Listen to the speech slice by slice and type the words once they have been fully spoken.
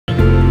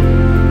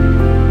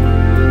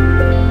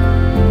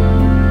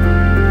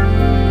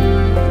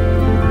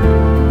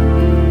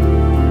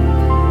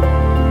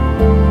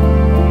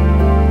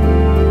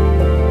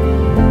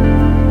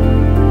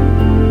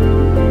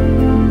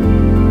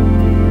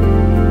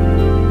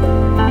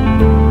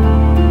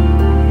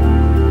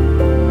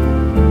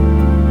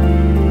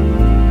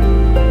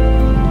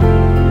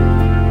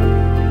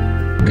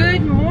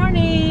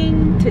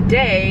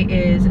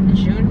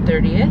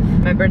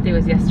30th. My birthday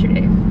was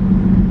yesterday.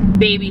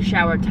 Baby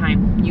shower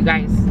time, you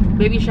guys.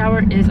 Baby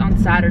shower is on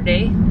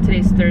Saturday.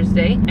 Today's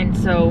Thursday. And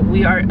so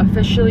we are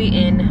officially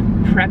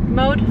in prep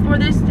mode for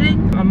this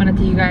thing. I'm gonna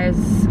take you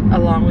guys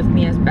along with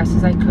me as best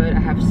as I could. I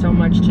have so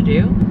much to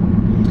do.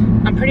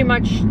 I'm pretty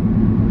much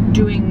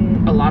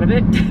doing a lot of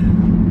it.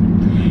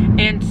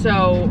 And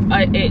so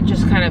it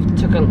just kind of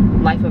took a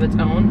life of its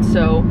own.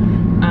 So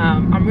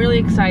I'm really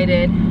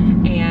excited,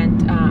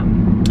 and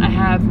I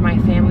have my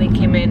family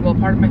came in. Well,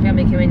 part of my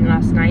family came in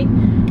last night.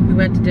 We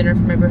went to dinner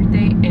for my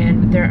birthday,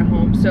 and they're at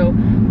home. So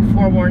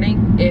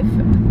forewarning, if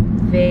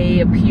they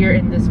appear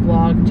in this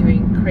vlog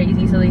doing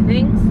crazy, silly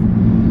things,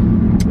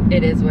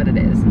 it is what it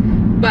is.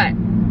 But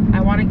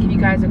I want to give you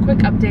guys a quick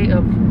update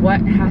of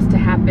what has to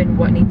happen,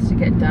 what needs to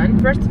get done.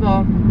 First of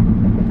all,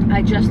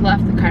 I just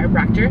left the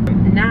chiropractor.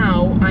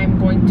 Now I'm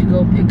going to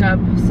go pick up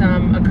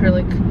some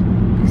acrylic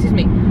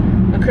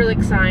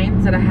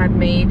signs that I had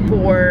made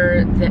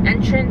for the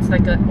entrance,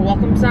 like a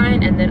welcome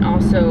sign, and then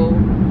also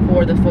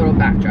for the photo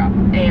backdrop.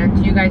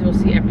 And you guys will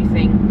see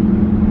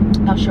everything.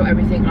 I'll show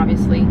everything,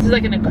 obviously. This is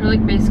like an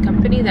acrylic based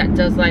company that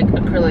does like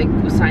acrylic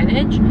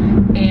signage,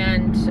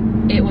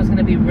 and it was going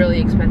to be really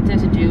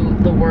expensive to do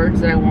the words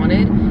that I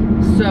wanted.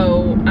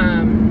 So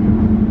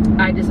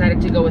I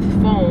decided to go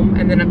with foam,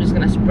 and then I'm just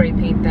gonna spray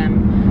paint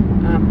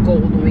them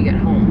gold when we get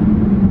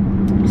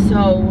home.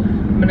 So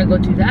I'm gonna go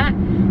do that,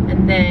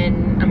 and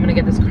then I'm gonna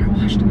get this car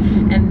washed,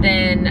 and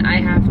then I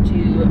have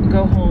to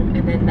go home,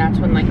 and then that's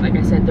when, like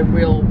I said, the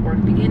real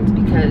work begins,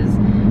 because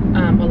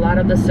a lot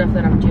of the stuff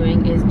that I'm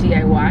doing is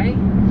DIY,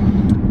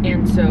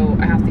 and so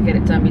I have to get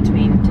it done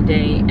between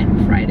today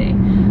and Friday.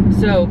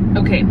 So,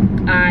 okay,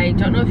 I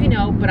don't know if you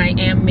know, but I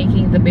am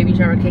making the baby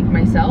shower cake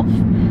myself.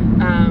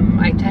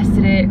 I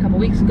tested it a couple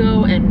weeks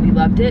ago and we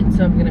loved it,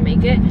 so I'm gonna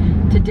make it.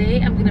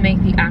 Today I'm gonna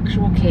make the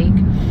actual cake,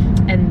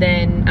 and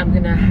then I'm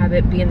gonna have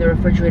it be in the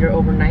refrigerator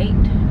overnight,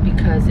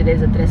 because it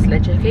is a tres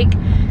leche cake,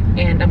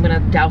 and I'm gonna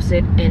douse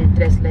it in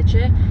tres leche,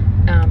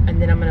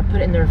 and then I'm gonna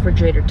put it in the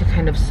refrigerator to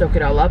kind of soak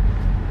it all up.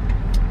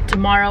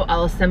 Tomorrow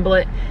I'll assemble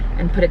it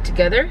and put it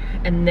together,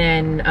 and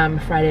then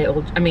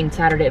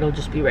Saturday it'll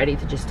just be ready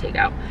to just take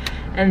out.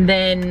 And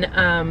then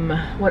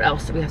what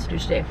else do we have to do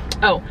today?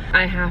 Oh,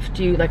 I have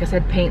to, like I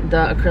said, paint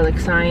the acrylic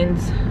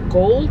signs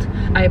gold.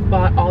 I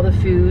bought all the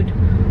food.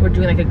 We're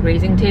doing like a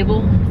grazing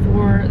table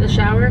for the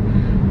shower,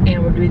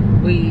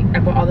 and I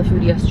bought all the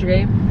food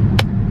yesterday.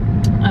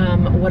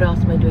 What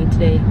else am I doing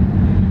today?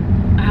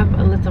 I have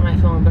a list on my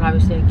phone, but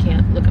obviously I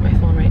can't look at my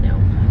phone right now.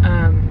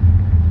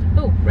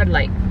 Oh, red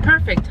light.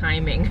 Perfect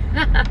timing.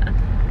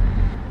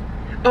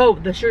 Oh,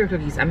 the sugar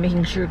cookies. I'm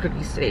making sugar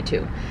cookies today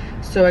too.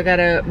 So I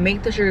gotta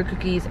make the sugar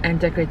cookies and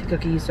decorate the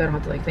cookies, so I don't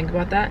have to like think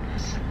about that.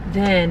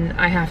 Then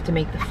I have to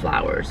make the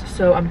flowers.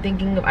 So I'm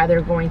thinking of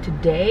either going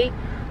today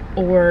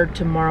or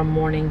tomorrow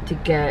morning to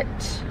get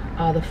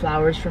the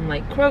flowers from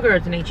like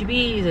Kroger's and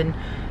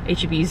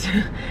H-E-B's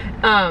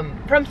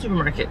from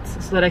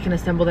supermarkets, so that I can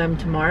assemble them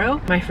tomorrow.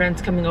 My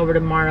friend's coming over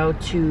tomorrow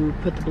to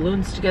put the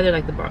balloons together,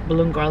 like the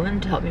balloon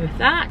garland, to help me with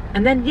that.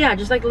 And then yeah,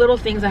 just like little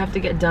things I have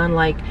to get done.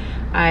 Like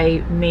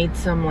I made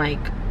some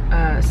like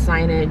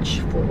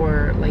signage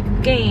for like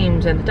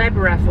games and the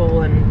diaper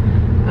raffle, and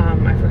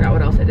I forgot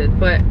what else I did,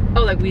 but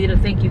oh, like we did a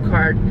thank you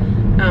card,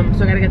 so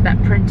I gotta get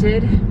that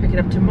printed, pick it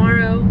up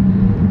tomorrow,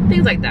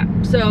 things like that.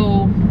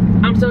 So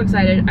I'm so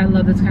excited. I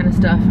love this kind of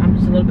stuff. I'm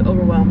just a little bit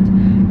overwhelmed,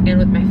 and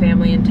with my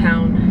family in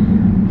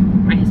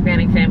town, my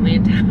Hispanic family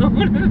in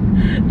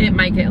town, it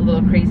might get a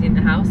little crazy in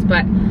the house,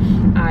 but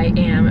I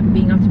am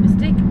being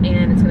optimistic,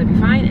 and it's gonna be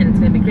fine, and it's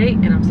gonna be great,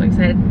 and I'm so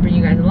excited to bring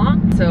you guys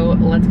along. So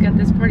let's get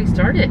this party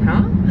started,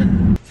 huh?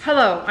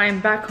 Hello, I'm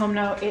back home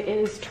now. It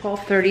is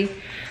 12:30.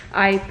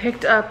 I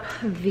picked up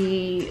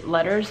the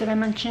letters that I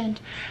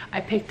mentioned.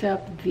 I picked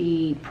up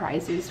the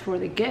prizes for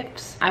the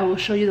gifts. I will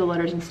show you the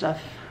letters and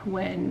stuff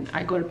when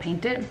I go to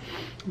paint it.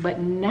 But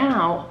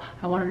now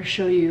I wanted to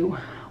show you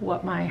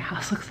what my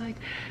house looks like,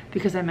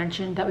 because I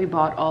mentioned that we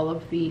bought all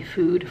of the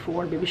food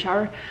for baby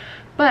shower,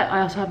 but I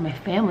also have my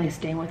family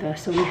staying with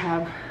us, so we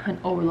have an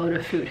overload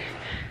of food.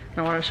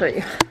 I want to show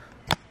you.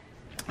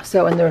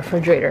 So in the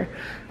refrigerator,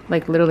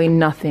 like literally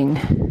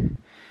nothing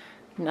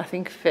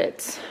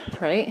fits,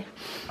 right?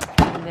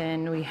 And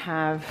then we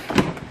have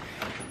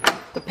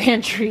the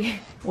pantry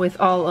with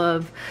all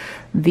of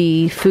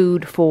the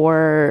food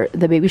for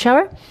the baby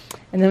shower,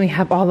 and then we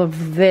have all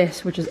of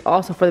this, which is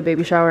also for the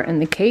baby shower,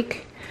 and the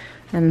cake.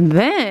 And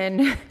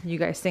then you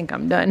guys think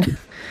I'm done.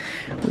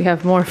 We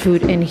have more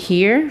food in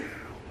here,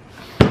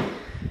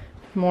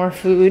 more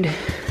food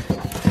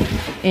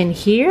in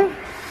here,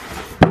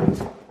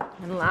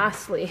 and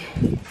lastly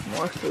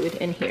more food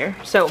in here.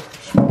 So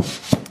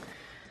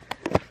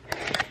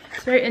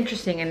it's very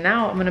interesting. And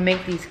now I'm gonna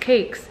make these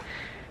cakes,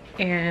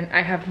 and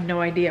I have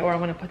no idea where I'm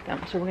gonna put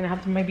them. So we're gonna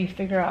have to maybe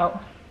figure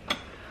out,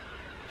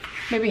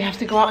 maybe have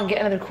to go out and get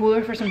another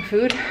cooler for some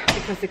food,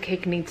 because the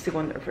cake needs to go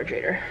in the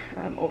refrigerator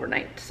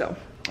overnight. So,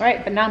 all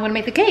right, but now I'm gonna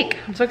make the cake.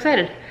 I'm so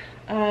excited.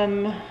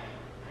 Trying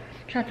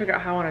to figure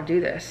out how I wanna do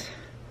this.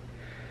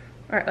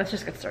 All right, let's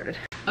just get started.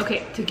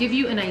 Okay, to give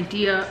you an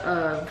idea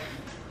of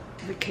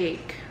the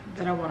cake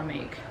that I want to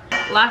make.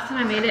 Last time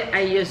I made it,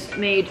 I just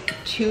made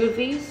 2 of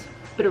these,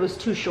 but it was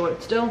too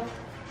short still.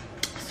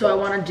 So I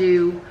want to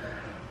do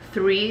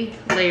 3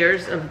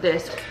 layers of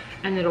this,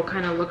 and it'll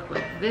kind of look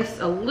like this,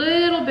 a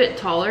little bit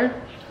taller.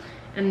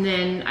 And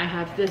then I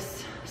have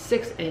this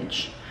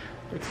 6-inch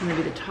that's going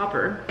to be the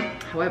topper.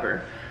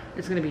 However,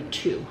 it's going to be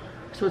 2,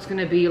 so it's going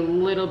to be a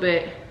little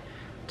bit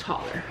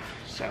taller.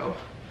 So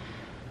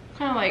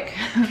kind of like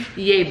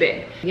yay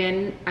big.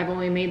 Again, I've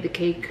only made the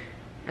cake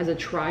as a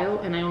trial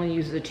and I only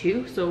use the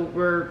 2, so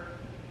we're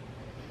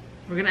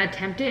gonna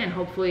attempt it and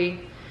hopefully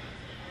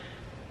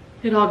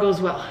it all goes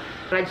well.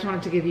 But I just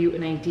wanted to give you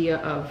an idea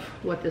of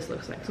what this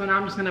looks like. So now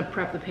I'm just gonna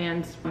prep the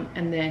pans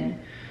and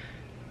then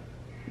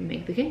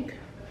make the cake.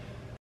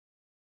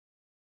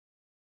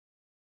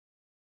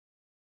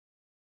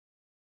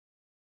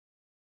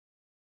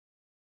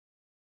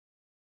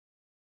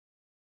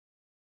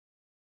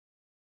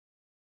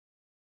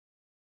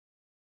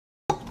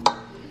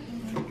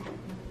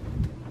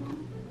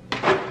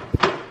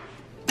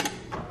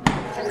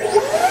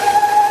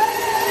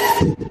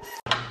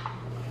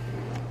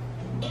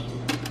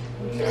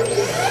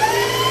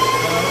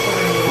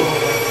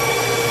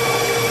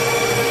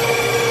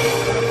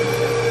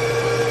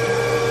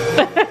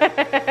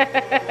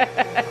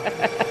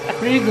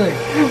 Pretty good.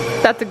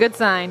 That's a good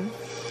sign.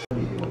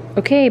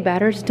 Okay,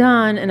 batter's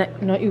done, and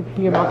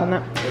your mouth on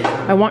that.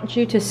 I want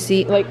you to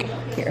see, like,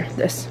 here,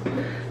 this.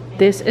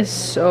 This is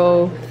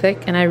so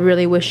thick, and I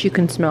really wish you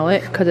can smell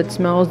it because it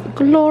smells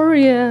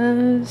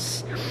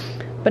glorious.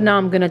 But now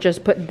I'm gonna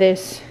just put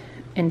this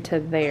into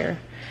there,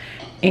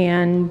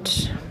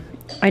 and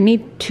I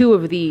need 2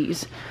 of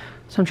these.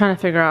 So I'm trying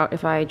to figure out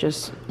if I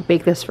just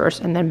bake this first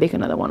and then bake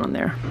another one on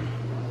there.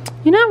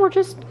 You know, we're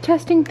just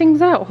testing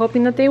things out,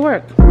 hoping that they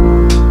work.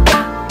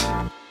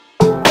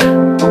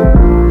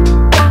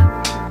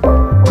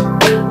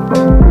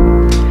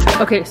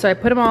 Okay, so I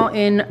put them all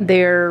in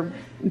their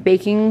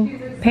baking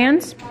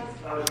pans.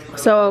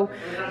 So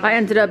I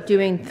ended up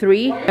doing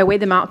 3. I weighed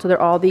them out so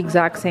they're all the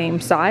exact same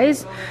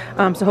size.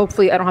 So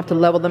hopefully I don't have to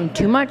level them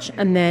too much.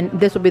 And then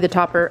this will be the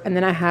topper. And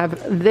then I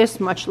have this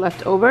much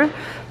left over.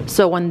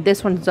 So when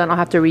this one's done, I'll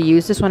have to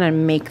reuse this one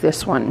and make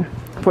this one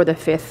for the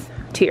 5th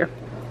tier.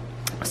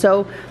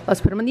 So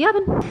let's put them in the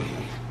oven.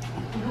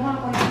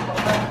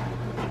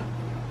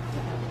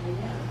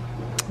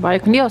 Bye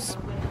con Dios.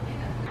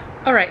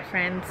 All right,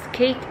 friends,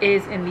 cake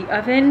is in the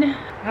oven.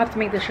 I have to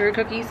make the sugar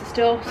cookies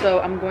still, so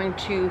I'm going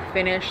to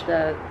finish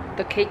the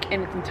cake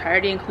in its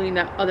entirety, including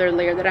that other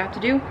layer that I have to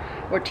do,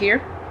 or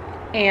tier,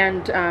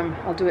 and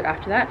I'll do it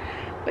after that.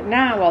 But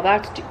now, while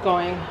that's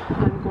going,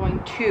 I'm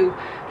going to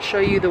show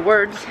you the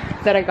words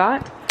that I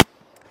got.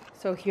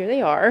 So here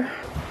they are.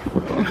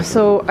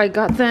 So I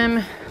got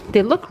them,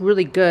 they look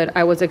really good.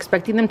 I was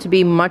expecting them to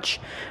be much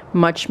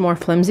more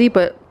flimsy,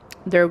 but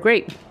they're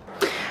great.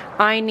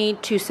 I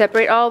need to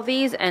separate all of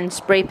these and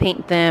spray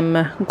paint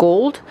them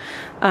gold.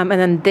 And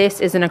then this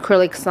is an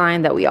acrylic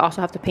sign that we also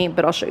have to paint,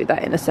 but I'll show you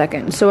that in a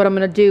second. So what I'm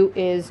gonna do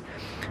is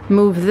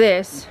move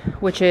this,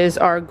 which is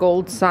our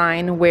gold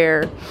sign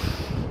or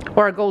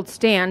our gold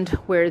stand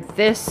where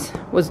this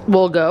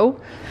will go.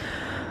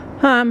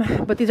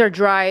 But these are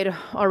dried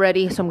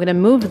already, so I'm gonna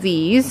move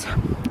these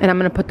and I'm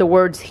gonna put the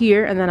words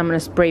here and then I'm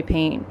gonna spray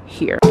paint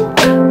here.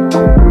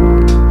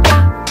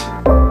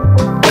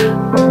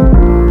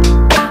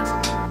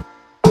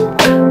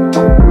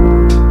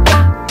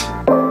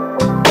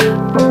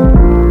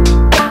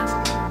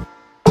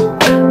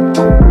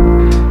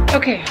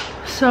 Okay,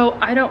 so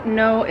I don't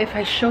know if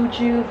I showed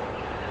you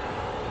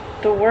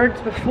the words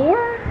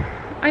before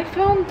I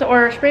filmed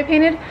or spray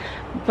painted,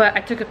 but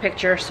I took a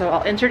picture, so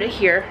I'll insert it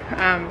here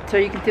so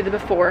you can see the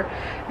before,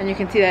 and you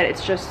can see that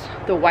it's just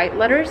the white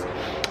letters,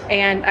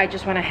 and I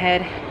just went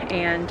ahead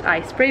and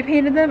I spray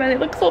painted them and they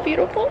look so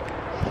beautiful.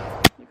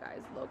 You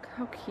guys, look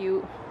how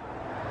cute.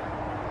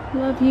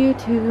 Love you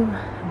to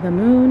the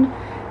moon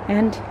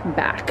and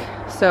back.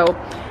 So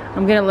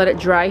I'm gonna let it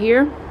dry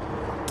here.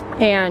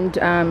 And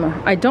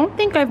I don't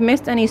think I've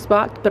missed any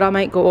spots, but I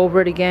might go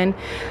over it again.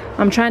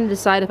 I'm trying to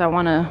decide if I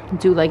want to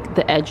do like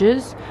the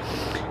edges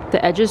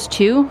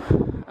too.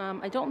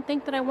 I don't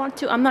think that I want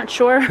to. I'm not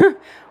sure.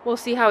 We'll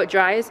see how it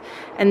dries.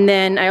 And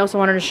then I also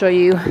wanted to show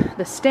you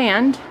the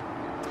stand.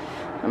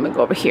 I'm gonna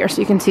go over here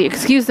so you can see.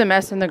 Excuse the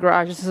mess in the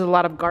garage. This is a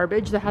lot of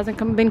garbage that hasn't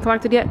been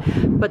collected yet.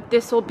 But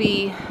this will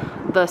be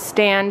the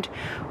stand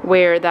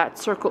where that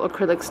circle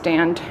acrylic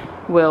stand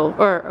will,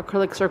 or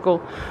acrylic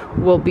circle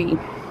will be.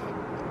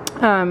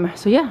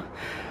 So yeah,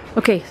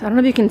 okay, so I don't know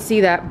if you can see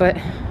that, but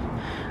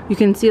you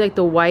can see like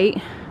the white.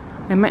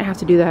 I might have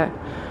to do that.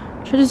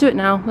 Should I just do it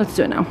now? Let's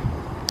do it now.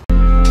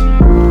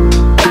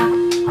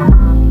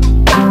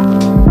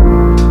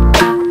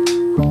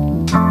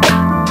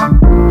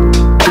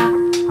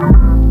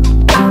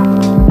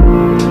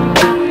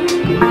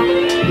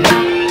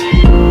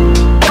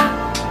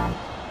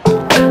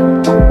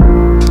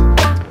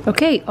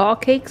 Okay, all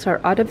cakes are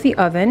out of the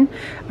oven.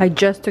 I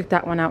just took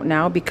that one out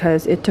now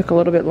because it took a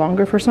little bit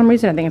longer for some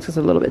reason. I think it's just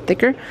a little bit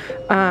thicker.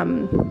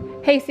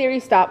 Hey Siri,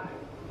 stop.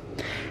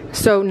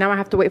 So now I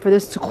have to wait for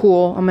this to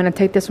cool. I'm gonna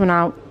take this one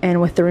out, and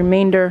with the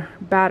remainder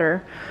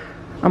batter,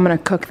 I'm gonna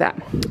cook that.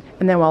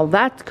 And then while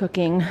that's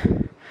cooking,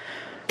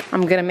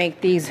 I'm gonna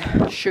make these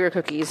sugar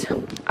cookies.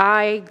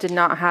 I did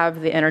not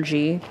have the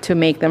energy to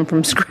make them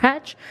from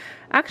scratch.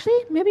 Actually,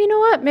 maybe, you know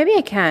what? Maybe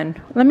I can.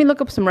 Let me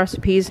look up some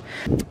recipes.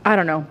 I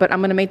don't know, but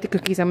I'm gonna make the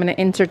cookies. I'm gonna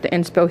insert the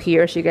inspo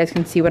here so you guys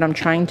can see what I'm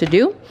trying to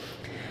do.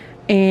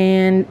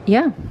 And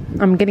yeah,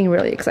 I'm getting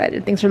really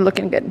excited. Things are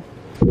looking good.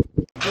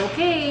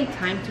 Okay,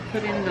 time to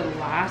put in the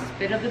last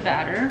bit of the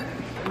batter.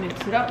 Mix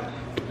it up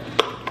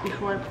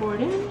before I pour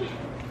it in.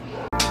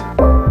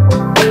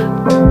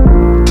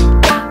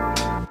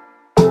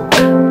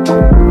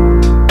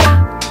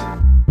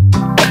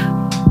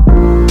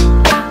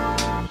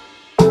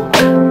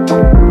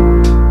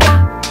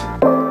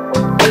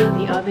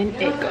 The oven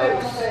it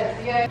goes.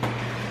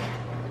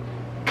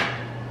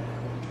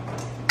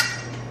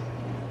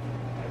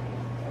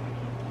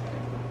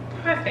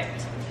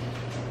 Perfect.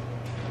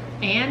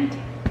 And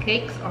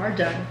cakes are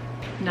done.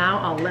 Now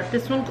I'll let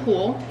this one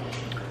cool,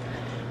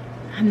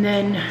 and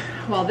then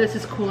while this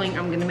is cooling,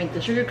 I'm gonna make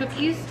the sugar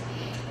cookies,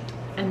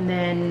 and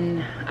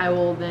then I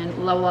will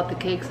then level out the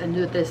cakes and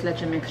do this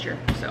leche mixture.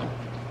 So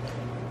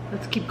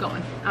let's keep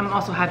going. I'm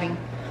also having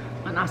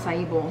an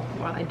acai bowl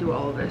while I do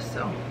all of this,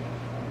 so.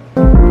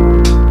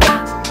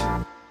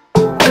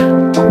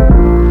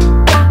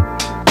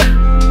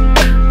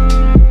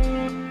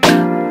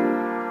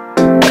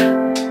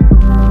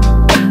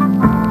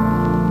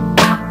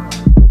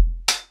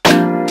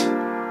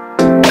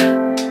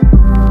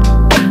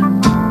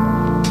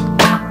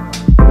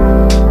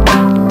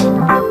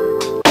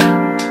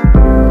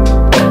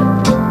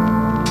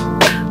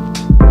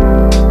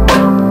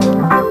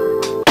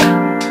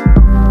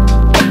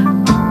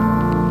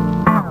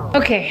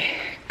 Okay,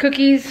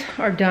 cookies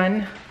are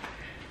done.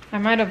 I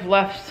might have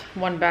left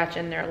one batch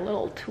in there a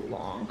little too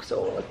long,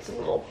 so it's a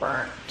little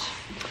burnt.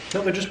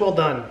 No, they're just well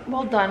done.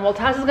 Well done. Well,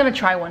 Taz is gonna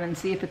try one and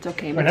see if it's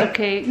okay. But it's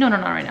okay. No,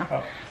 not right now.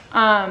 Oh.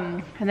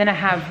 And then I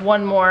have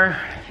one more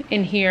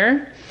in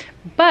here.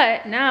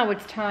 But now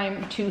it's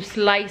time to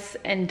slice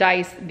and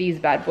dice these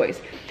bad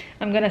boys.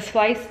 I'm gonna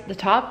slice the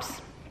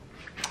tops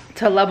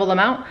to level them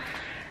out.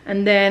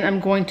 And then I'm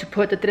going to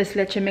put the tres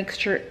leche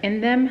mixture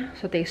in them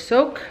so they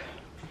soak.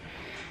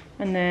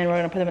 And then we're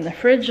gonna put them in the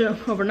fridge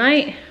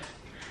overnight.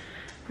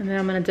 And then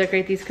I'm gonna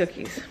decorate these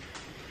cookies.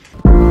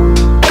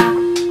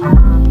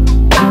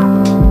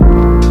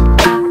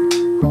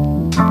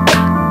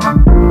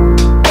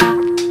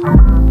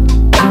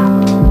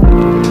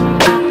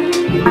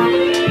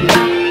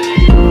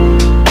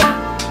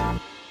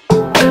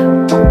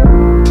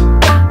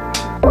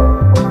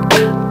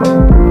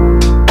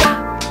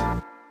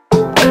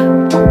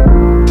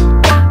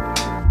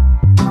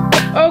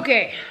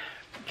 Okay,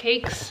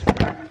 cakes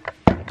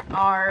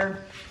are,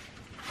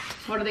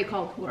 what are they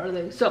called? What are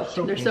they?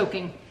 Soaking. They're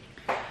soaking.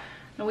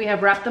 And we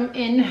have wrapped them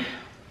in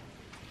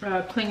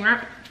cling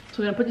wrap. So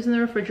we're gonna put these in the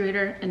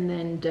refrigerator and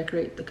then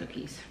decorate the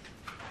cookies.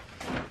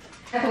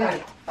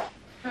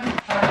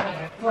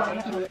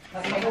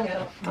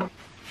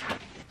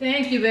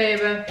 Thank you,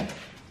 baby.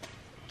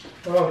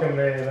 Welcome,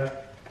 baby.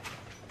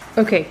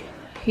 Okay,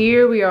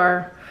 here we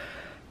are.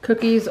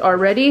 Cookies are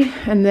ready.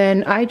 And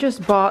then I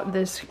just bought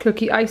this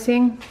cookie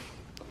icing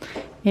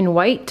in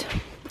white.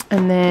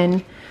 And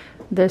then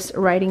this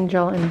writing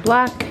gel in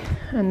black,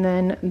 and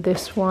then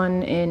this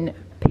one in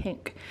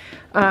pink.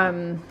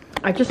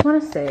 I just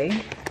want to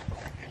say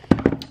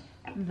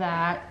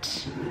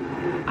that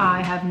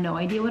I have no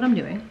idea what I'm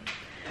doing,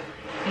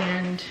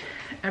 and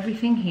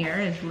everything here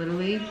is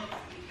literally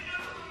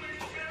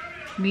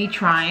me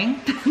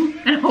trying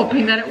and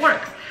hoping that it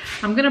works.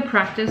 I'm gonna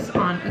practice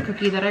on a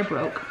cookie that I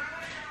broke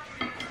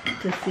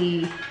to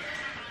see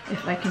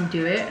if I can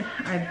do it.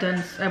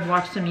 I've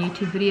watched some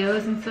YouTube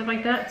videos and stuff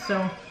like that,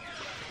 so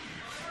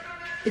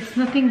it's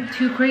nothing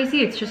too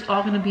crazy. It's just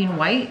all gonna be in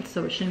white,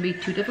 so it shouldn't be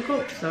too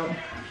difficult, so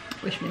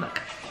wish me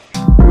luck.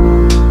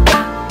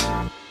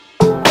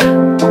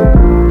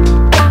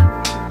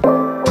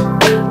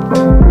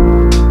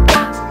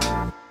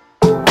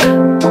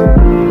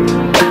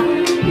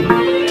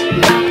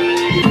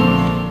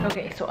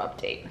 Okay, so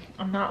update.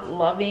 I'm not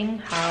loving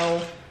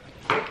how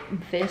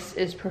this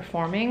is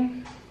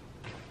performing.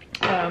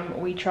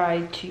 We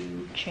tried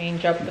to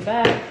change up the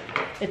bag.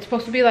 It's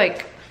supposed to be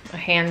like a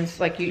hands,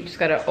 like you just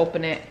gotta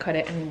open it, cut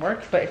it, and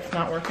work, but it's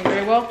not working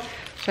very well.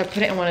 So I put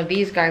it in one of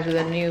these guys with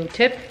a new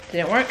tip.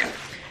 Didn't work.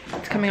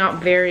 It's coming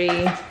out very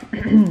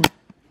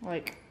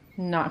like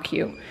not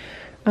cute.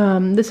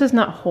 This is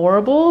not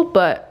horrible,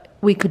 but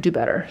we could do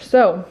better.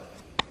 So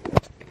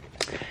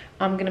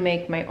I'm gonna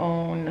make my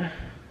own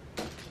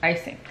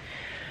icing.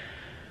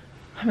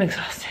 I'm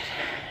exhausted.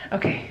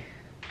 Okay,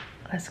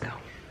 let's go.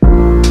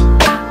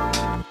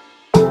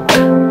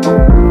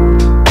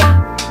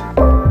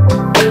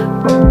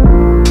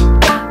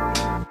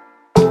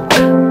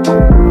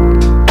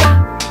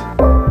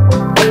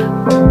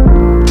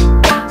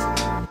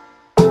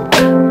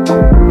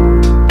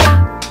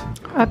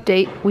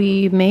 Update,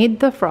 we made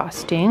the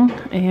frosting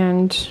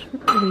and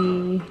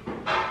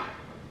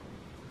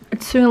it's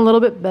It's doing a little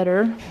bit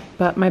better,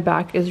 but my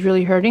back is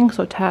really hurting,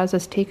 so Taz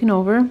has taken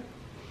over.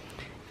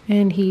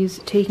 And he's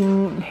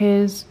taking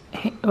his,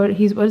 what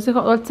is it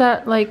called? What's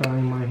that, like?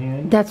 Trying my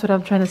hand. That's what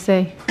I'm trying to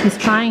say. He's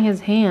trying his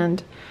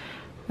hand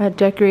at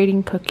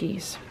decorating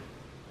cookies.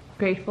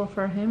 Grateful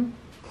for him.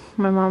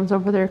 My mom's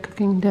over there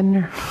cooking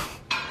dinner.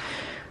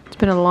 It's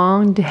been a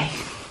long day.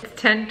 It's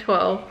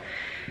 10:12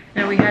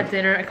 and we had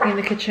dinner. I cleaned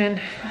the kitchen,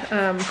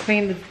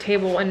 cleaned the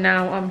table, and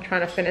now I'm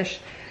trying to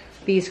finish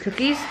these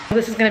cookies.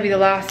 This is gonna be the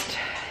last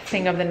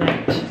thing of the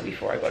night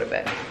before I go to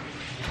bed.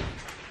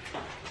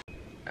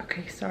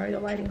 Okay, sorry, the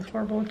lighting's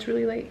horrible. It's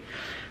really late.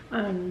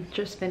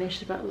 Just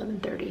finished about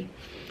 11:30,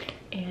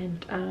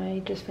 and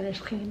I just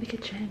finished cleaning the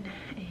kitchen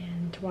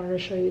and wanted to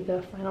show you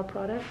the final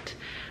product.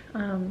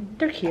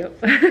 They're cute.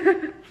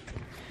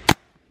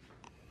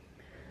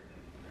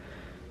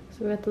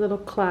 So we got the little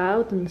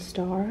clouds and the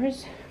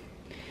stars,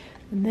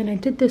 and then I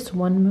did this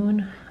one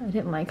moon. I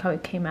didn't like how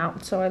it came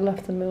out, so I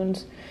left the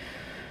moons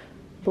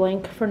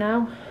blank for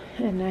now,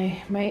 and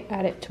I might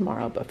add it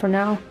tomorrow. But for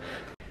now,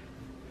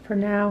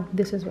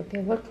 this is what they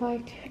look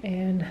like,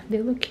 and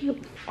they look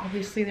cute.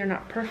 Obviously they're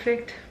not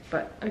perfect,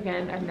 but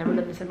again, I've never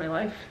done this in my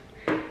life,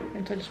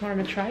 and so I just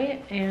wanted to try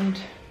it, and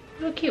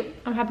they look cute.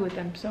 I'm happy with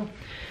them. So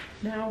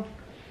now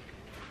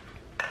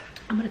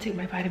I'm gonna take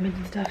my vitamins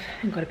and stuff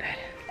and go to bed.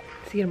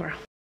 See you tomorrow.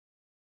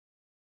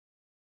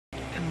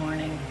 Good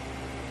morning.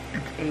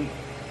 It's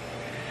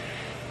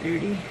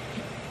 8:30,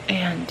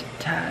 and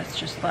Taz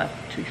just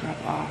left to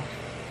drop off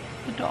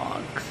the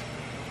dogs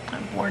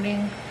at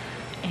boarding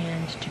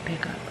and to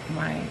pick up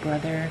my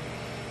brother,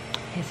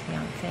 his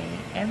fiance,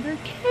 and their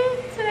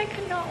kids, and I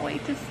cannot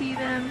wait to see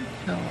them.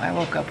 So I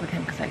woke up with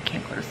him because I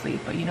can't go to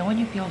sleep, but you know when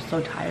you feel so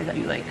tired that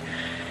you like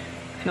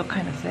feel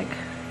kind of sick?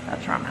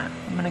 That's where I'm at.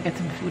 I'm gonna get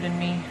some food in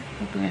me,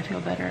 hopefully I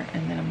feel better,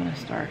 and then I'm gonna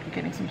start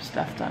getting some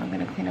stuff done. I'm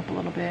gonna clean up a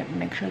little bit,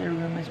 make sure their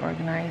room is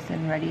organized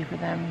and ready for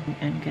them,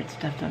 and get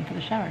stuff done for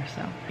the shower.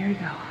 So here we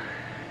go.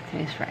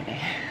 Today's Friday.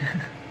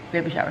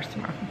 Baby showers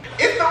tomorrow.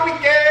 It's the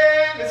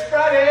weekend, it's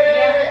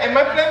Friday, and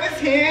my friend is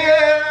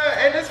here,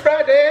 and it's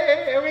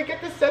Friday, and we get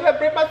to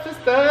celebrate my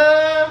sister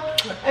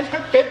and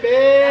her baby,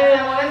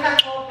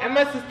 and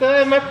my sister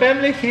and my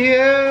family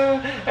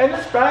here, and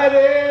it's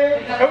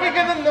Friday, and we're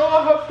gonna know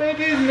her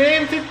baby's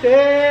name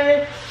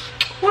today.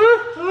 Woo,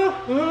 woo,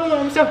 woo,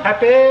 I'm so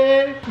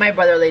happy. My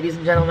brother, ladies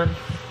and gentlemen.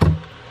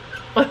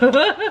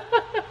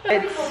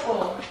 It's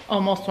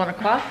almost 1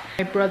 o'clock.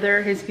 My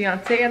brother, his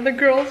fiance, and the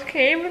girls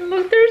came, and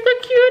look, they're the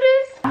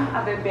cutest.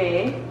 A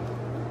baby.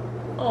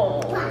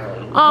 Oh.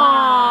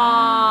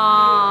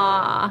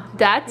 Aww.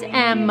 That's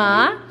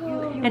Emma,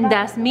 and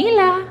that's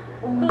Mila.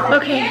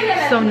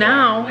 Okay, so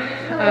now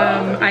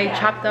I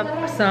chopped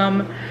up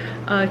some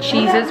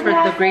cheeses for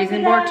the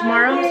grazing board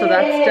tomorrow, so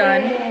that's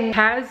done.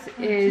 Taz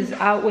is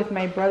out with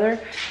my brother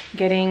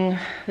getting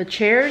the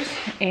chairs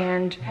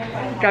and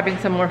grabbing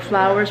some more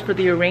flowers for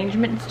the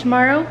arrangements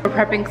tomorrow. We're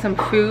prepping some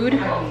food.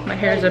 My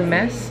hair's a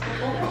mess.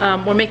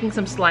 We're making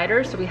some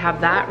sliders, so we have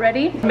that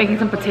ready. Making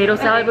some potato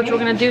salad, which we're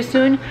gonna do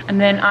soon. And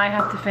then I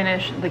have to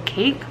finish the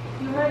cake.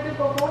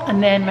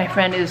 And then my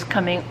friend is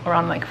coming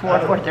around like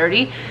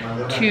 4:30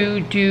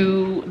 to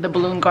do the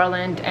balloon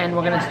garland, and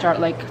we're gonna start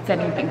like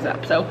setting things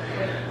up. So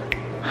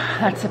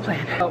that's the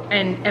plan. Oh,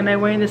 and am I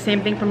wearing the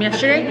same thing from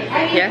yesterday?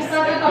 Yes,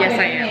 yes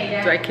I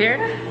am. Do I care?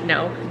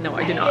 No, no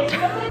I do not.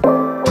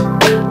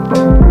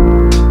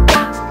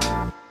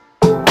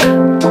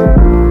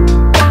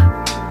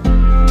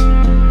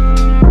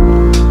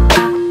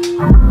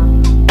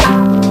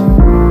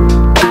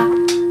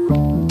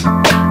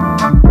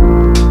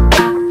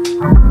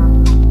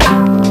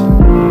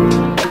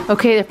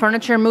 Okay, the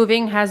furniture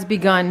moving has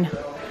begun.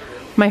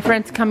 My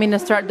friend's coming to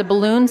start the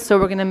balloons, so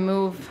we're gonna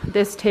move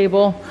this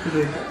table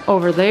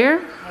over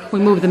there. We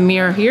move the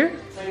mirror here.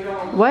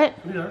 What?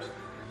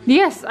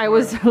 Yes, I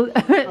was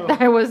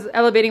I was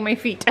elevating my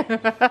feet.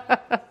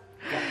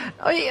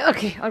 Oh, yeah,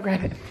 okay, I'll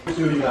grab it.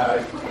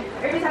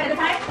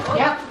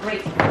 Yep,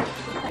 great.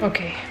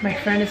 Okay, my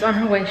friend is on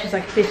her way. She's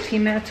like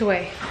 15 minutes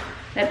away.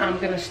 And I'm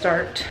gonna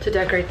start to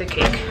decorate the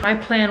cake. My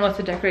plan was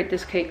to decorate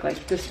this cake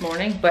like this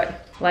morning,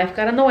 but life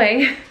got in the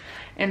way.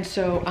 And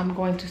so I'm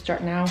going to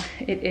start now.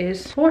 It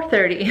is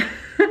 4:30.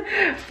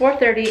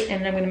 4:30,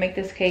 and I'm gonna make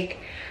this cake.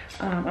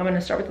 I'm gonna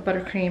start with the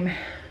buttercream.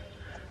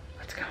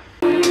 Let's go.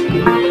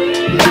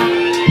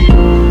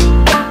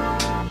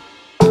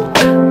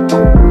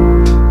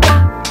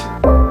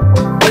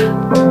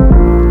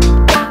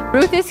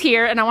 Ruth is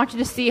here, and I want you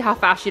to see how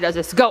fast she does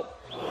this. Go.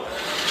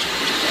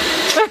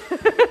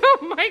 Oh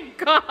my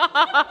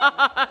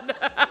God.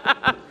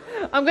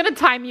 I'm gonna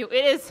time you.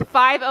 It is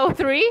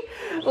 5:03.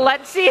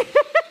 Let's see.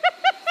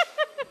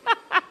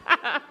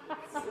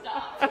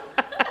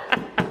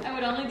 I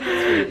would only do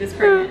this for you this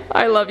pregnant.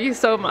 I love you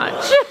so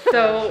much.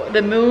 So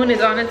the moon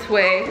is on its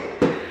way.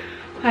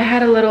 I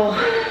had a little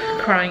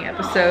crying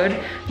episode.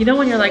 You know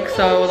when you're like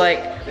so like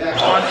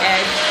on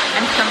edge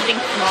and something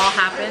small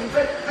happens?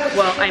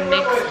 Well, I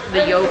mixed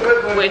the yolk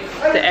with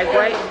the egg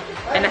white,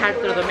 and I had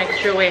to throw the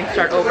mixture away and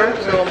start over.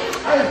 So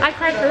I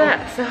cried for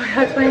that. So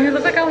that's why it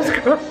looked like I was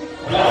crying.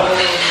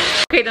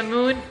 Okay, the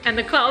moon and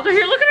the clouds are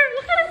here. Look at her,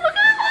 look at her, look at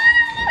her.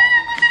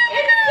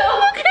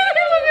 Look at her,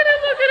 look at her,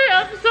 look at her.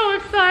 I'm so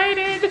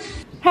excited.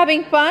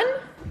 Having fun?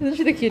 Isn't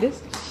she the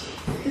cutest?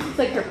 This is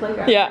like her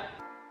playground. Yeah.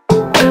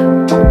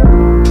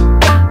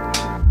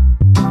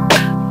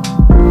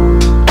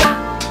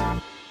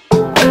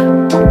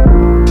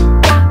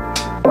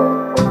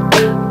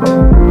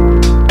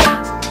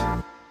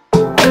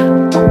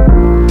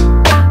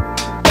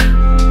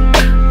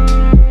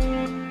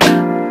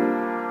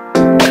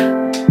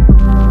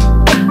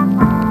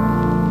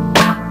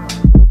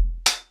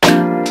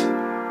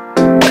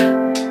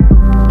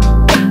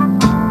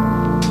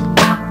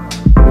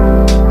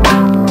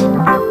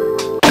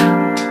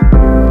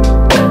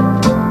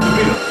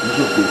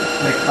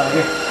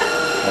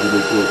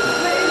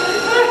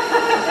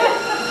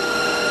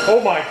 Oh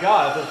my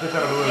god, that's just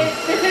out of the balloon.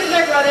 This is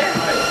my brother.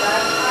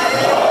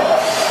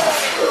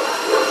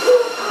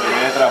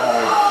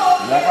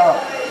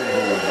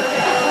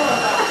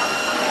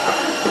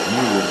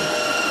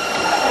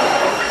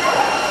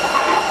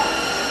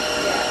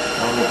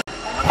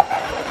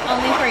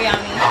 Only for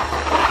Yami.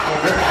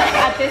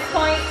 At this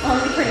point,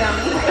 only for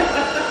Yami.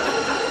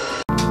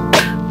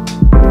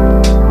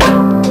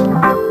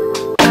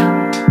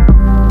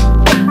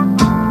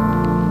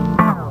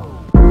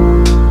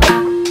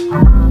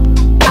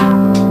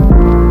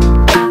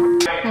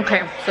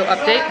 Okay, so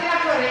update.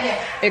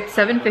 It's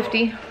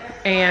 7:50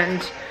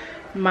 and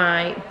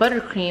my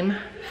buttercream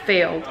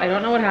failed. I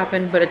don't know what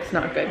happened, but it's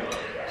not good.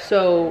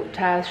 So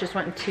Taz just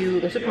went to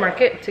the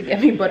supermarket to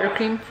get me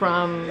buttercream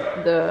from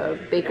the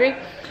bakery.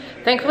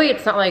 Thankfully,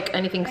 it's not like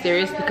anything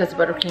serious because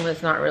buttercream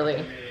is not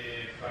really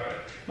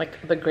like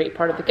the great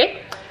part of the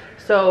cake.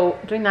 So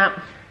doing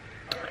that.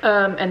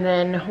 And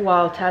then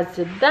while Taz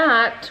did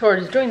that, or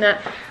is doing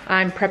that,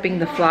 I'm prepping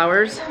the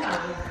flowers.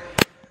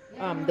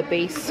 The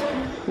base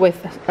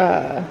with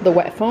the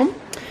wet foam,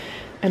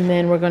 and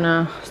then we're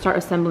gonna start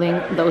assembling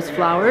those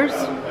flowers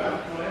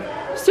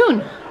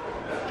soon.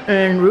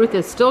 And Ruth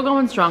is still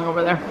going strong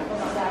over there.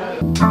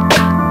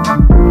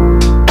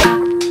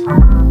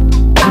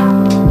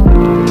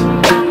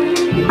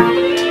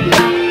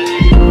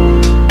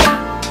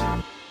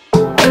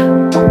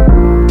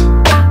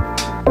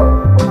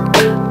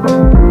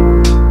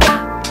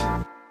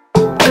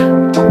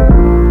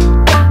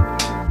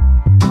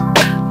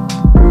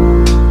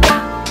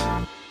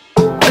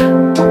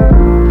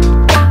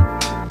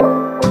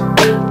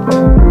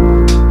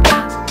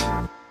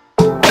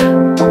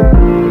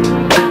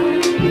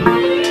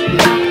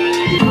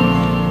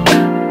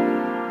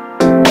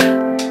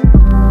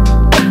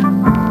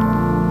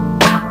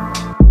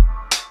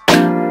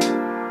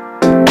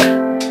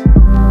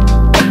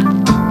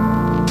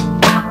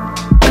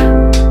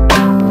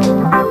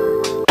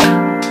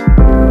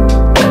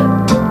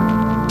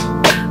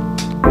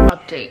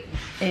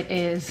 It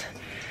is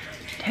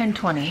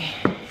 10:20.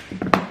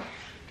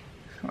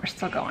 We're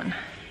still going.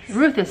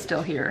 Ruth is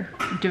still here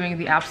doing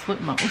the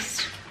absolute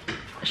most.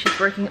 She's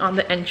working on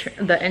the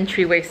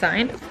entryway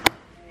sign.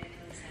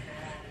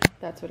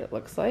 That's what it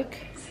looks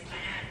like.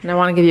 And I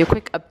want to give you a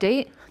quick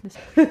update. This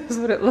is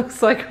what it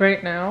looks like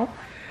right now.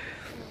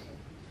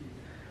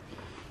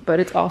 But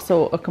it's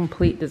also a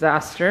complete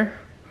disaster.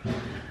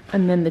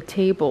 And then the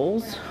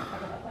tables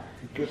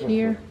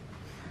here.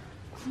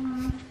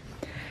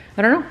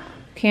 I don't know.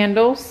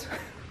 Candles.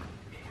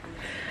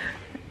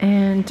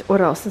 And what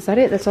else? Is that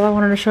it? That's all I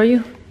wanted to show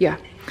you? Yeah.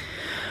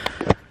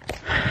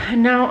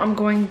 And now I'm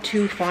going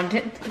to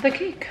fondant the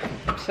cake.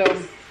 So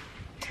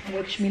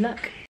wish me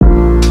luck.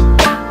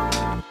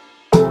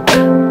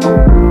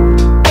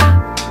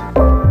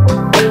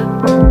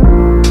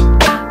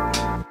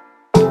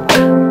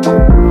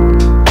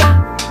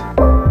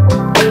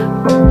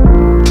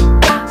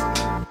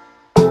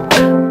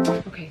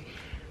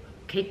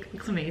 Cake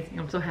looks amazing.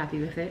 I'm so happy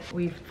with it.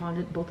 We've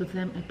fondant both of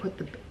them and put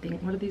the thing,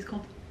 what are these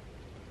called?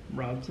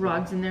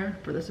 Rods in there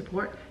for the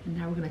support. And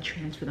now we're gonna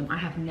transfer them. I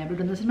have never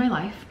done this in my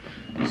life.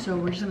 So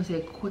we're just gonna say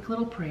a quick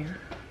little prayer.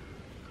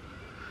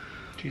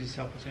 Jesus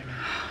help us, amen.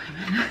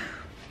 Amen.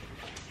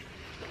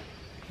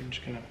 I'm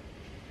just gonna...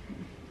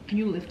 Can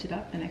you lift it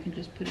up and I can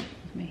just put it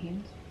with my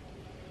hands?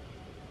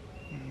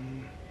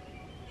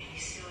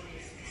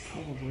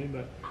 Probably,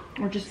 but...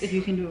 Or just, if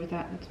you can do it with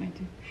that, that's fine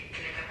too.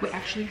 Wait,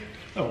 actually...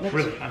 Oh,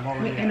 really? I'm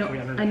already halfway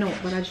under. I know,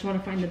 but I just want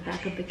to find the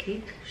back of the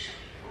cake.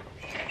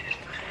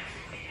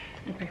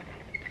 Okay.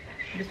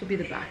 This will be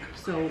the back.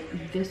 So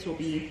this will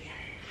be...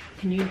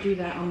 Can you do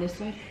that on this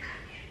side?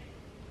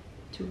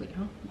 Too late,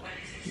 huh?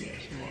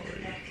 Yes, I'm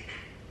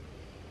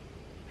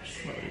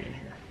already in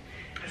here.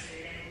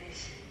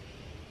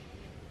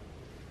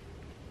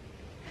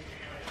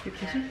 Get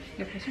closer.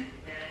 Get closer.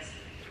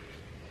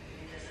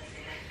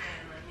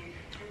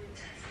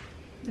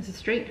 Is it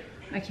straight?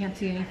 I can't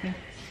see anything.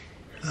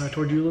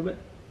 Toward you a little bit.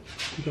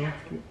 Keep going.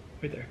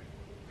 Right there.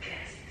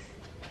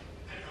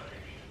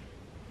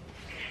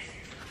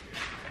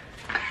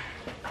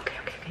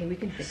 Okay, we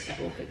can fix that.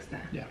 We'll fix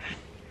that. Yeah.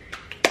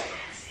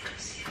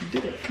 You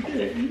did it. You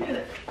did it. You did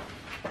it.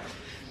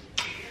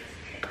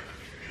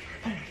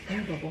 Oh,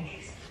 air bubble.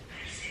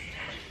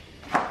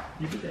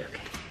 You did that. Okay.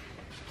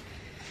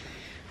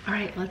 All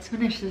right, let's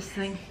finish this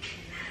thing.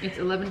 It's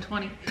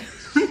 11:20.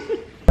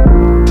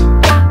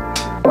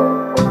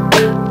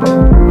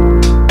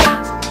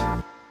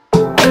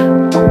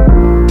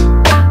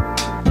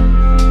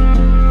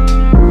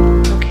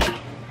 Okay,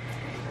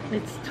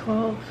 it's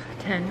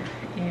 12:10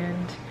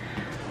 and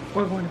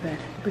we're going to bed.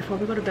 Before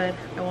we go to bed,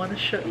 I want to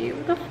show you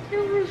the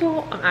final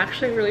result. I'm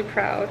actually really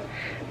proud.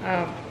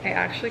 I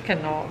actually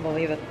cannot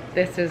believe that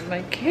this is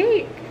my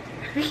cake.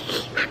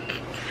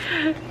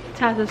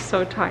 Taz is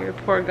so tired,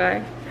 poor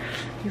guy.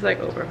 He's like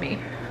over me.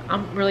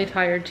 I'm really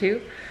tired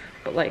too,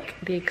 but like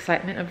the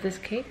excitement of this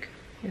cake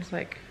is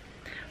like,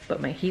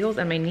 but my heels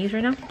and my knees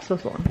right now, so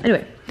swollen.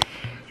 Anyway,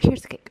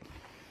 here's the cake.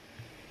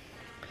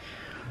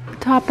 The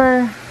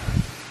topper.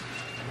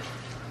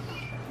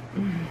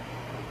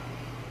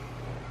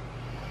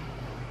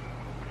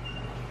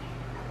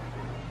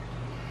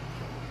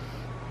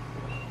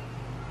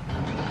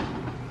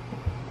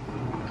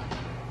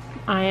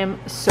 I am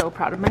so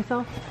proud of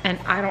myself, and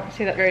I don't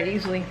say that very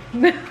easily.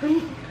 But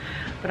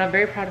I'm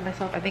very proud of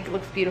myself. I think it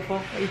looks beautiful.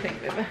 What do you think,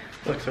 baby?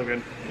 Looks so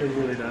good. It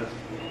really does.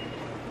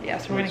 Yeah,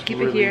 so we're gonna keep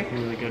it here.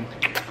 Really good.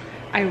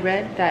 I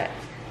read that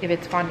if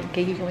it's fondant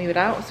cake, you can leave it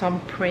out. So I'm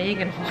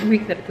praying and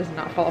hoping that it does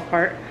not fall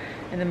apart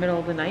in the middle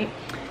of the night.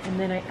 And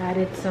then I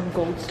added some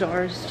gold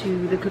stars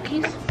to the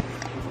cookies.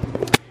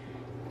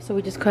 So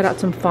we just cut out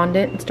some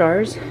fondant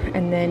stars,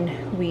 and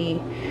then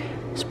we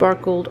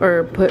sparkled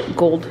or put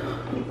gold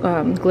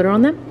glitter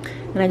on them.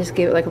 And I just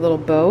gave it like a little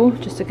bow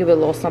just to give it a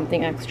little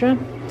something extra.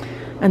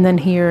 And then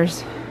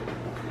here's,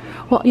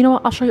 well, you know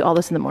what? I'll show you all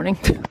this in the morning.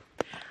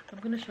 I'm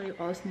gonna show you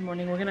all this in the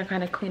morning. We're gonna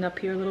kind of clean up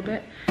here a little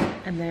bit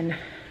and then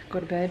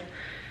go to bed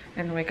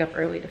and wake up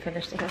early to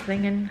finish the whole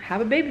thing and have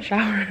a baby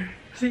shower.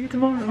 See you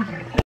tomorrow.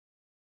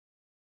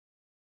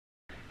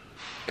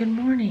 Good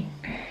morning.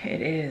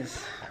 It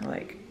is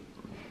like,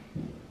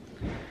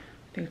 I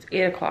think it's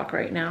 8 o'clock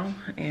right now,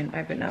 and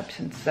I've been up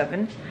since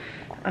 7.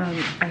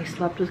 I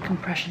slept with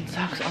compression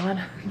socks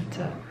on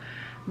to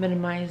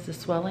minimize the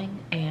swelling,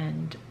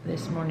 and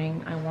this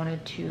morning I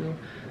wanted to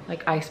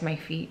like ice my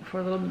feet for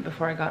a little bit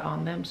before I got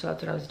on them, so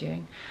that's what I was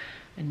doing.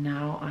 And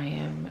now I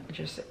am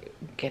just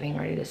getting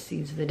ready to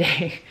seize the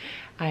day.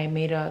 I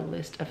made a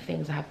list of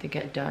things I have to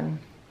get done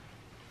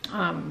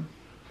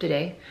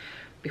today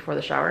before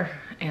the shower,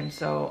 and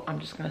so I'm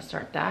just gonna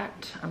start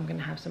that. I'm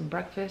gonna have some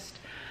breakfast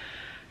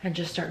and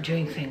just start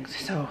doing things.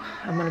 So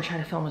I'm gonna try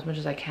to film as much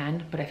as I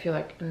can, but I feel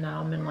like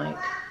now I'm in like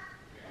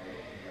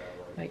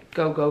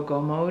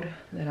go mode.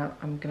 Then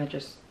I'm gonna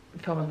just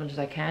film as much as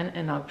I can,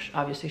 and I'll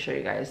obviously show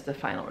you guys the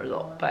final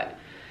result, but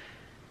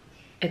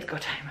it's go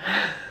time.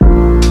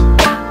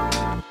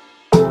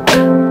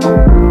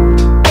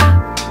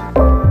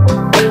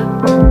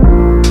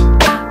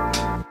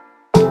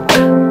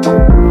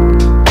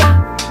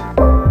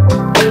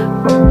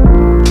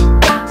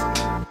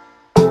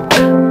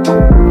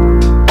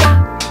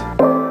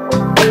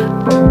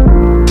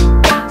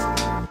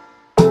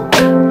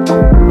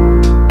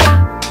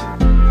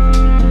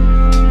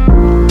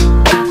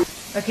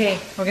 Okay,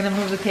 we're gonna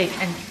move the cake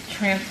and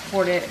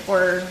transport it,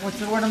 or what's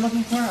the word I'm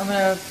looking for? I'm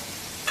gonna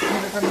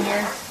move it from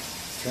here.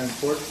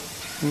 Transport?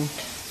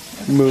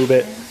 Move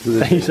it.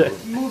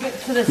 Move it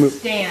to the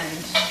stand.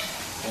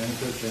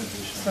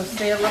 So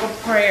say a little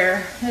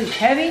prayer. This is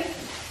heavy.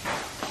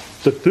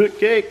 It's a thick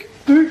cake.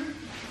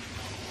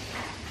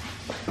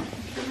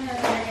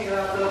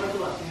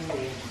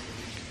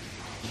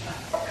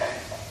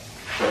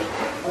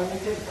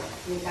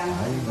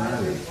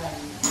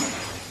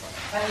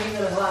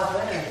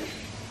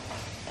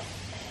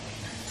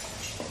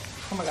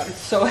 Oh my god, it's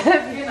so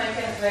heavy.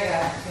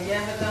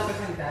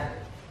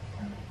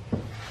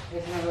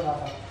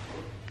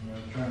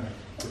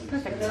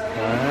 Perfect.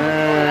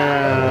 Wow.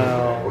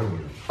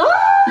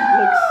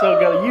 Looks so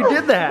good. You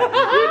did that.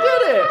 You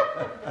did it.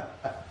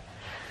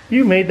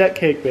 You made that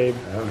cake, babe.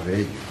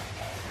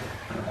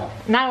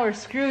 Now we're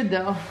screwed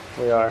though.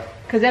 We are.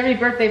 Because every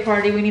birthday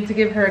party we need to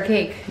give her a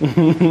cake.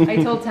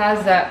 I told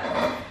Taz that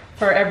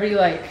for every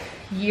like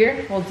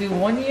year we'll do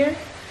 1 year,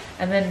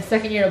 and then the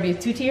second year it'll be a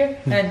 2-tier,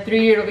 and then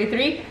 3 year it'll be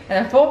 3, and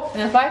then 4,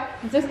 and then 5,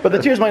 and 6. But the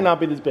tiers might not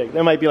be this big.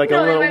 There might be like a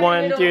little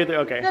 1, 2, 3.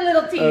 Okay. The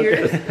little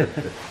tiers. Okay.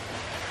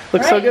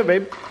 Looks so good,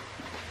 babe.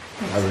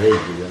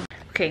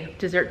 Okay,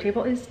 dessert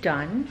table is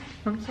done.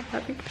 I'm so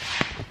happy.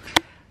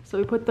 So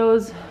we put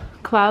those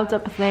clouds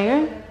up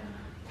there,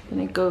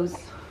 and it goes.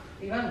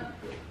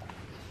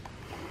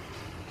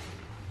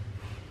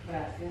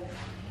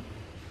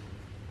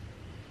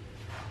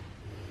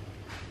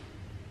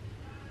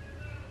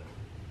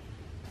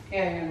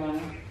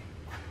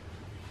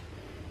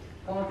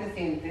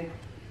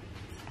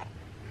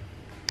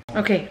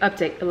 Okay,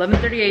 update,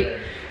 11:38.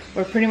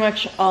 We're pretty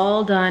much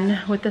all done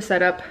with the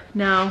setup.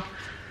 Now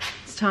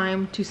it's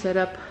time to set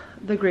up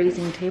the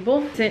grazing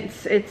table.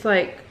 Since it's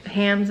like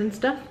hams and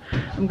stuff,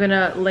 I'm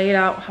gonna lay it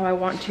out how I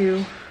want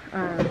to,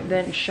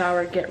 then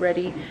shower, get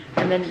ready,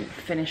 and then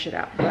finish it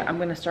out. But I'm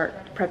gonna start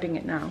prepping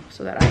it now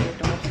so that I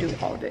don't have to do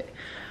all of it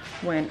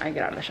when I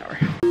get out of the shower.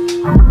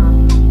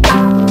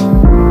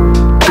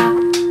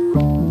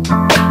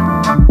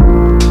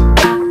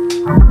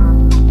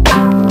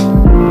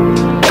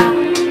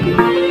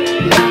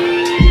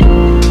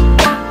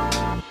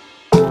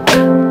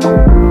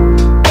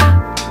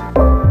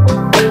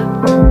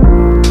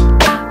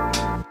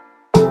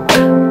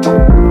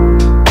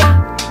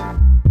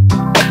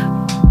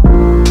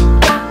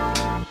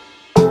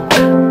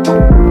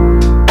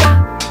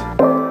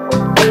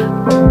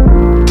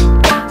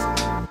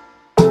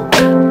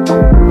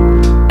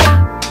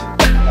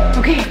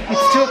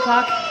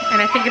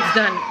 It's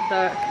done.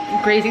 The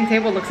grazing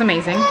table looks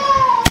amazing.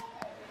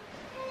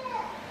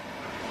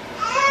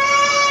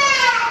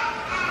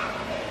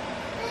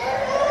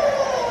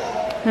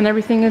 And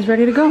everything is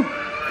ready to go.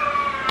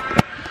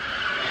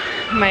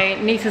 My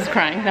niece is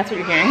crying, that's what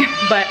you're hearing.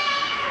 But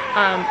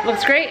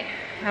looks great.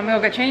 I'm gonna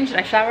go get changed.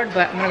 I showered,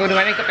 but I'm gonna go do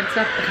my makeup and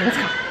stuff. Okay, let's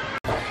go.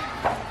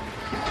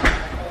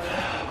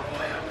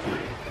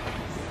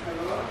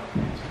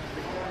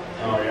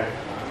 Oh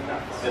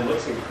yeah. It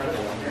looks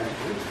incredible on here.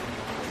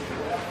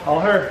 All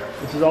her.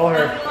 This is all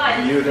her.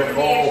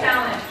 Beautiful.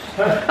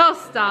 Oh,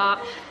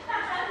 stop.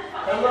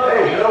 Hello.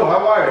 Hey, hello,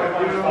 how are you?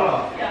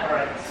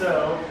 Alright,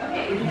 so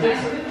we can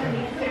just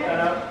pick that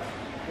up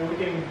and we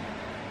can.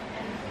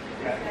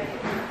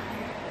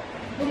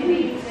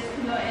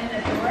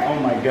 Oh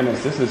my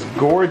goodness, this is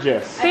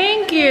gorgeous.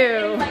 Thank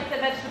you. Like the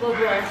vegetable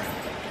drawer.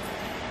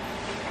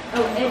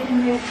 Oh,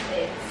 and there's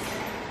this.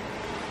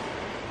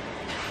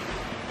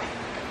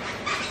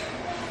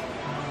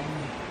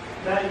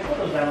 That, you put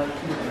those down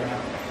like 2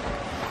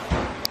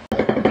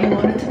 I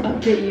wanted to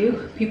update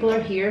you. People are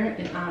here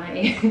and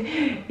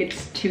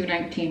it's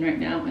 2:19 right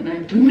now and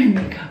I'm doing my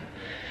makeup.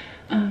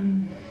 Oh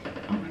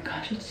my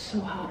gosh, it's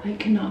so hot. I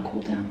cannot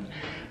cool down.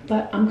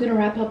 But I'm gonna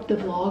wrap up the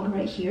vlog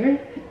right here,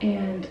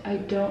 and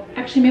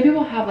actually maybe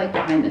we'll have like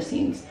behind the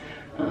scenes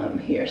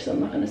here, so I'm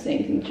not gonna say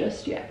anything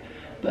just yet.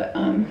 But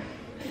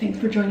thanks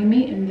for joining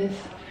me in this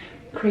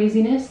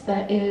craziness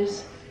that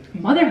is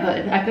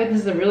motherhood. I feel like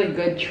this is a really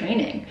good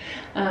training.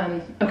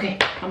 Okay,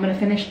 I'm gonna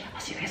finish. I'll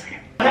see you guys later.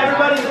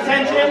 Everybody's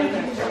attention,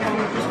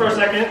 just for a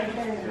second.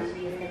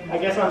 I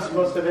guess I'm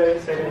supposed to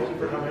say thank you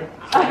for coming.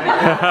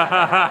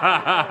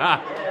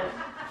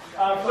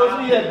 For those of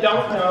you that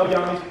don't know,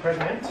 Yami's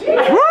pregnant.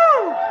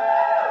 Woo!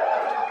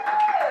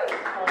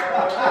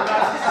 I'm not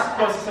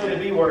supposed to say the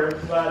B word,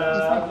 but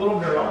a little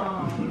girl.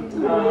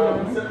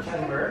 In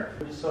September.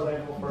 We're just so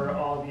thankful for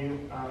all of you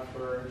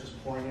for just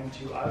pouring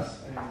into us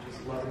and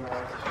just loving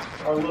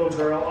our little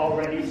girl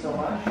already so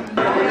much.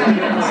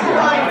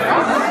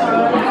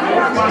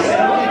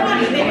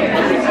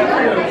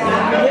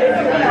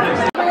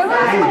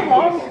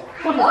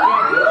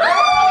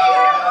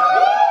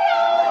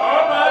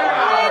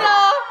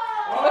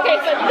 Okay,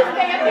 so you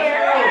stand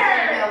here.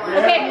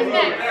 Okay, who's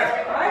next?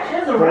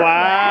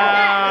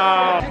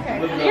 Wow!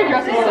 Your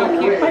dress is so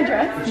cute. My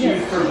dress?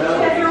 Yes.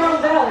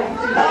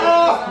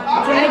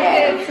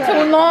 It's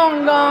too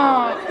long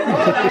gone.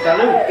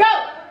 Go!